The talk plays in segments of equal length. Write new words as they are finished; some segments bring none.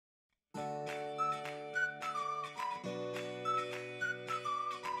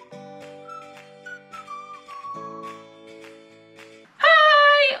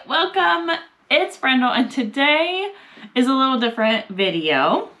Welcome, it's Brendel, and today is a little different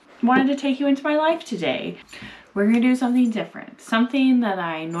video. Wanted to take you into my life today. We're gonna do something different, something that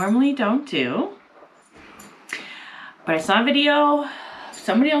I normally don't do, but I saw a video,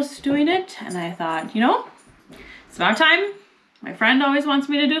 somebody else is doing it, and I thought, you know, it's about time. My friend always wants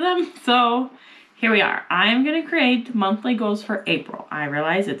me to do them, so here we are. I'm gonna create monthly goals for April. I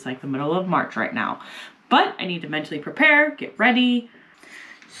realize it's like the middle of March right now, but I need to mentally prepare, get ready.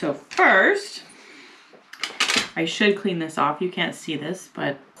 So first, I should clean this off. You can't see this,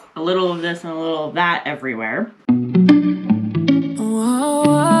 but a little of this and a little of that everywhere.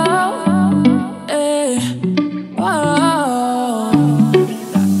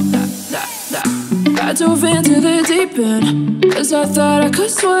 I dove into the deep end, 'cause I thought I could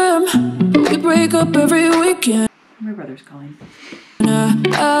swim, but we break up every weekend. My brother's calling.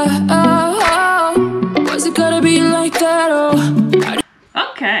 Was it gonna be like that?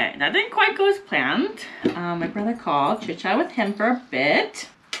 Okay, that didn't quite go as planned. My brother called, chit-chat with him for a bit.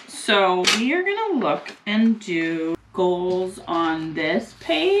 So we are gonna look and do goals on this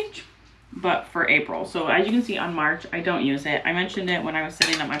page, but for April. So as you can see on March, I don't use it. I mentioned it when I was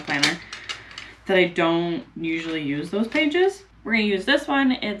setting up my planner that I don't usually use those pages. We're gonna use this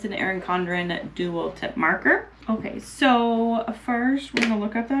one. It's an Erin Condren dual tip marker. Okay, so first we're gonna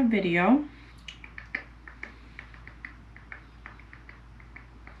look at that video.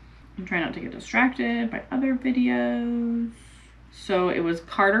 I'm trying not to get distracted by other videos. So it was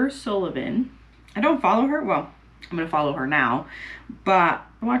Carter Sullivan. I don't follow her. Well, I'm gonna follow her now, but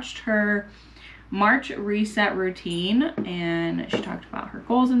I watched her March reset routine and she talked about her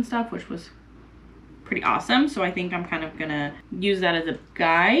goals and stuff, which was pretty awesome. So I think I'm kind of gonna use that as a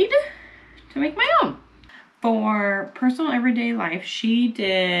guide to make my own. For personal everyday life, she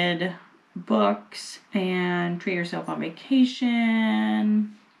did books and treat yourself on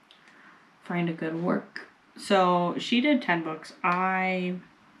vacation, find a good work. So she did 10 books. I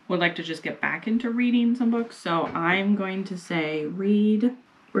would like to just get back into reading some books. So I'm going to say read.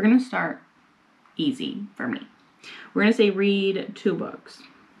 We're going to start easy for me. We're going to say read 2 books.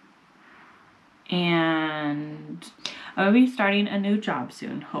 And I'm going to be starting a new job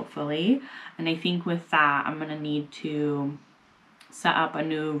soon, hopefully. And I think with that, I'm going to need to set up a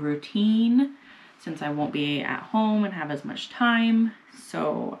new routine since I won't be at home and have as much time.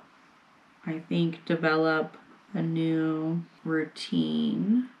 So I think develop a new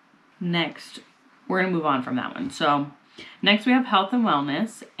routine. Next, we're gonna move on from that one. So next we have health and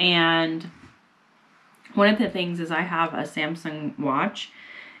wellness. And one of the things is I have a Samsung watch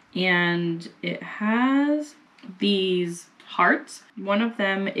and it has these hearts. One of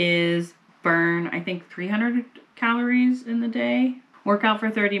them is burn, I think 300 calories in the day, work out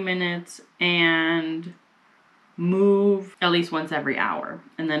for 30 minutes, and move at least once every hour,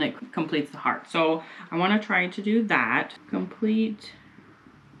 and then it completes the heart. So I want to try to do that. Complete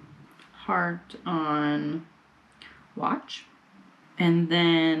heart on watch. And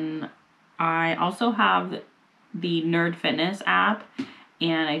then I also have the Nerd Fitness app,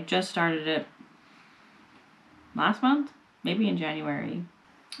 and I just started it last month, maybe in January.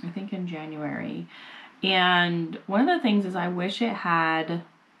 I think in January. And one of the things is I wish it had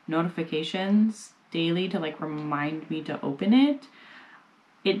notifications daily to like remind me to open it.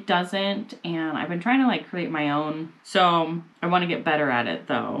 It doesn't, and I've been trying to like create my own, so I want to get better at it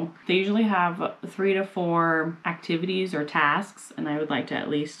though. They usually have 3 to 4 activities or tasks, and I would like to at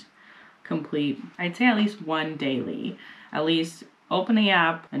least complete, I'd say at least 1 daily. At least open the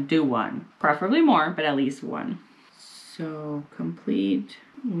app and do 1, preferably more, but at least 1. So complete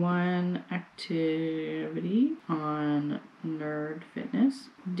 1 activity on Nerd Fitness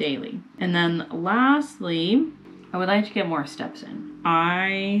daily. And then lastly, I would like to get more steps in.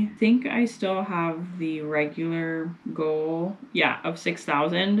 I think I still have the regular goal, of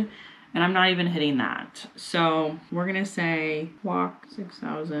 6,000, and I'm not even hitting that. So we're gonna say walk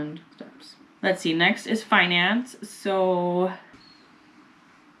 6,000 steps. Let's see, next is finance. So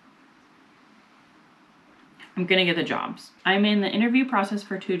I'm gonna get the jobs. I'm in the interview process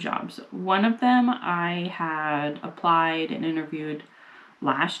for 2 jobs. One of them I had applied and interviewed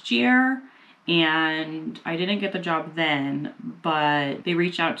last year, and I didn't get the job then, but they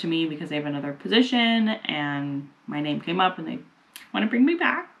reached out to me because they have another position and my name came up and they want to bring me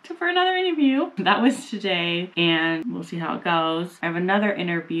back for another interview. That was today, and we'll see how it goes. I have another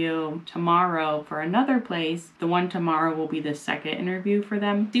interview tomorrow for another place. The one tomorrow will be the second interview for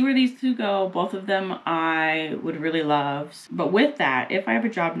them. See where these two go. Both of them I would really love. But with that, if I have a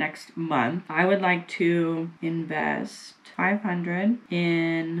job next month, I would like to invest $500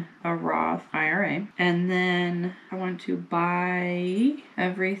 in a Roth IRA, and then I want to buy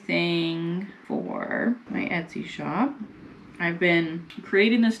everything for my Etsy shop. I've been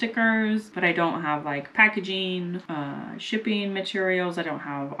creating the stickers, but I don't have like packaging, shipping materials. I don't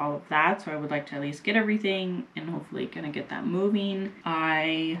have all of that. So I would like to at least get everything and hopefully gonna get that moving.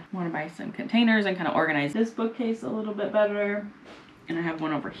 I want to buy some containers and kind of organize this bookcase a little bit better. And I have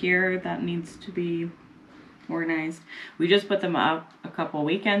one over here that needs to be organized. We just put them up a couple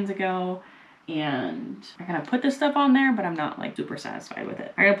weekends ago, and I kind of put this stuff on there, but I'm not like super satisfied with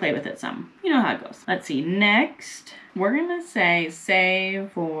it. I gotta play with it some. You know how it goes. Let's see. Next, we're gonna say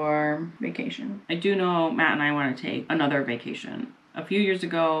save for vacation. I do know Matt and I want to take another vacation. A few years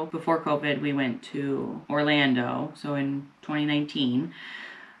ago, before COVID, we went to Orlando, so in 2019,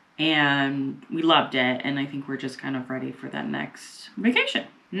 and we loved it, and I think we're just kind of ready for that next vacation.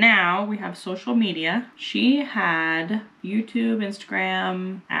 Now we have social media. She had YouTube,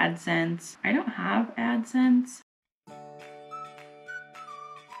 Instagram, AdSense. I don't have AdSense.